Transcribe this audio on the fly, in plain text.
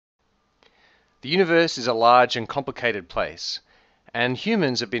The universe is a large and complicated place, and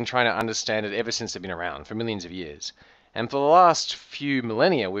humans have been trying to understand it ever since they've been around, for millions of years. And for the last few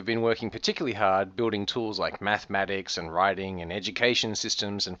millennia, we've been working particularly hard building tools like mathematics and writing and education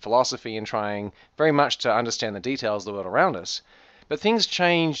systems and philosophy and trying very much to understand the details of the world around us. But things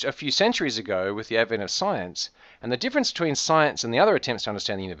changed a few centuries ago with the advent of science, and the difference between science and the other attempts to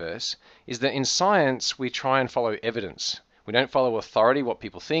understand the universe is that in science we try and follow evidence. We don't follow authority, what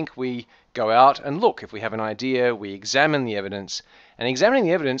people think. We go out and look. If we have an idea, we examine the evidence. And examining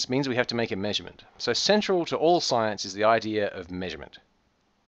the evidence means we have to make a measurement. So central to all science is the idea of measurement.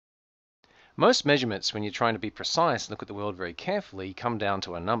 Most measurements, when you're trying to be precise and look at the world very carefully, come down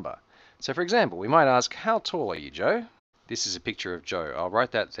to a number. So for example, we might ask, how tall are you, Joe? This is a picture of Joe. I'll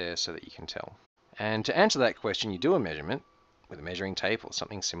write that there so that you can tell. And to answer that question, you do a measurement with a measuring tape or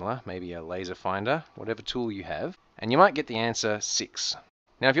something similar, maybe a laser finder, whatever tool you have, and you might get the answer 6.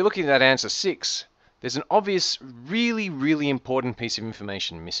 Now if you're looking at that answer 6, there's an obvious, really important piece of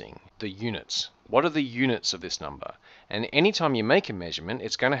information missing: the units. What are the units of this number? And anytime you make a measurement,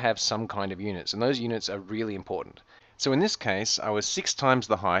 it's going to have some kind of units, and those units are really important. So in this case, I was 6 times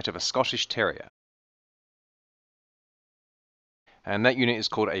the height of a Scottish Terrier. And that unit is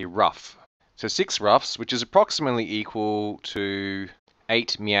called a ruff. So 6 ruffs, which is approximately equal to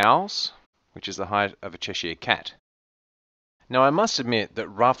 8 meows, which is the height of a Cheshire cat. Now I must admit that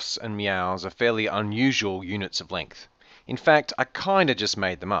ruffs and meows are fairly unusual units of length. In fact, I kinda just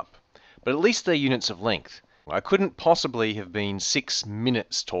made them up. But at least they're units of length. I couldn't possibly have been 6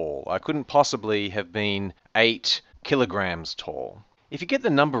 minutes tall. I couldn't possibly have been 8 kilograms tall. If you get the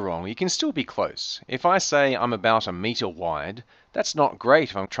number wrong, you can still be close. If I say I'm about a meter wide, that's not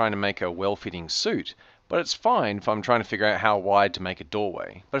great if I'm trying to make a well-fitting suit, but it's fine if I'm trying to figure out how wide to make a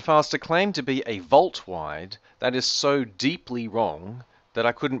doorway. But if I was to claim to be a volt wide, that is so deeply wrong that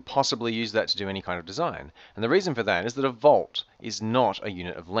I couldn't possibly use that to do any kind of design. And the reason for that is that a volt is not a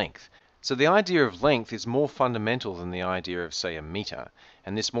unit of length. So the idea of length is more fundamental than the idea of, say, a meter.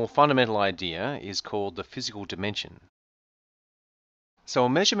 And this more fundamental idea is called the physical dimension. So a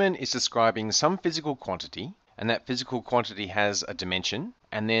measurement is describing some physical quantity, and that physical quantity has a dimension,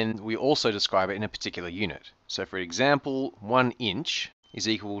 and then we also describe it in a particular unit. So for example, 1 inch is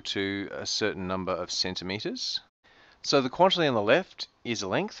equal to a certain number of centimeters. So the quantity on the left is a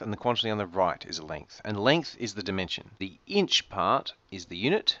length, and the quantity on the right is a length, and length is the dimension. The inch part is the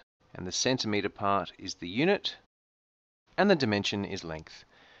unit, and the centimeter part is the unit, and the dimension is length.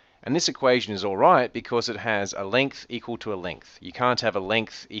 And this equation is alright because it has a length equal to a length. You can't have a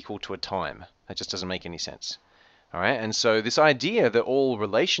length equal to a time. That just doesn't make any sense. Alright, and so this idea that all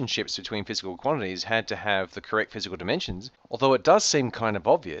relationships between physical quantities had to have the correct physical dimensions, although it does seem kind of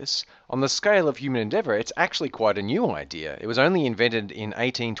obvious, on the scale of human endeavour, it's actually quite a new idea. It was only invented in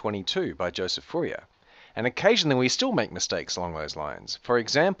 1822 by Joseph Fourier. And occasionally we still make mistakes along those lines. For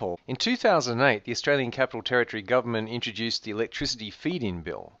example, in 2008, the Australian Capital Territory government introduced the electricity feed-in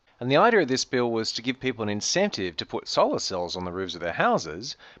bill. And the idea of this bill was to give people an incentive to put solar cells on the roofs of their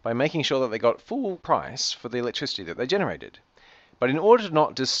houses by making sure that they got full price for the electricity that they generated. But in order to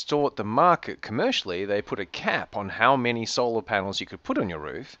not distort the market commercially, they put a cap on how many solar panels you could put on your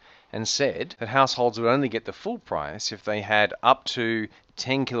roof and said that households would only get the full price if they had up to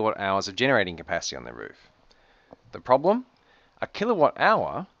 10 kilowatt hours of generating capacity on their roof. The problem? A kilowatt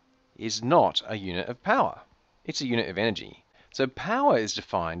hour is not a unit of power. It's a unit of energy. So power is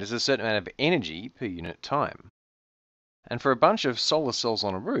defined as a certain amount of energy per unit time. And for a bunch of solar cells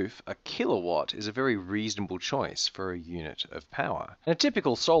on a roof, a kilowatt is a very reasonable choice for a unit of power. And a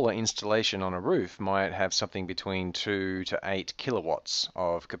typical solar installation on a roof might have something between 2 to 8 kilowatts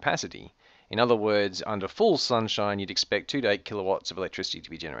of capacity. In other words, under full sunshine, you'd expect 2 to 8 kilowatts of electricity to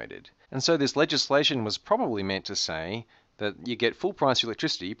be generated. And so this legislation was probably meant to say that you get full price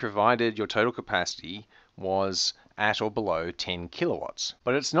electricity provided your total capacity was at or below 10 kilowatts.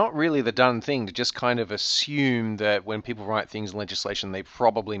 But it's not really the done thing to just kind of assume that when people write things in legislation, they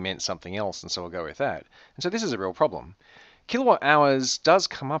probably meant something else, and so we'll go with that. And so this is a real problem. Kilowatt hours does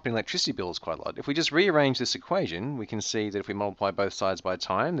come up in electricity bills quite a lot. If we just rearrange this equation, we can see that if we multiply both sides by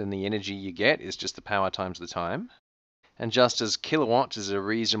time, then the energy you get is just the power times the time. And just as kilowatts is a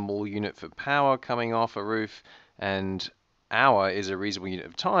reasonable unit for power coming off a roof, and hour is a reasonable unit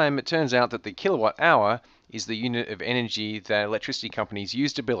of time, it turns out that the kilowatt hour is the unit of energy that electricity companies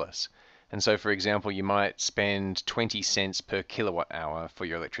use to bill us. And so, for example, you might spend 20 cents per kilowatt hour for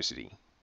your electricity.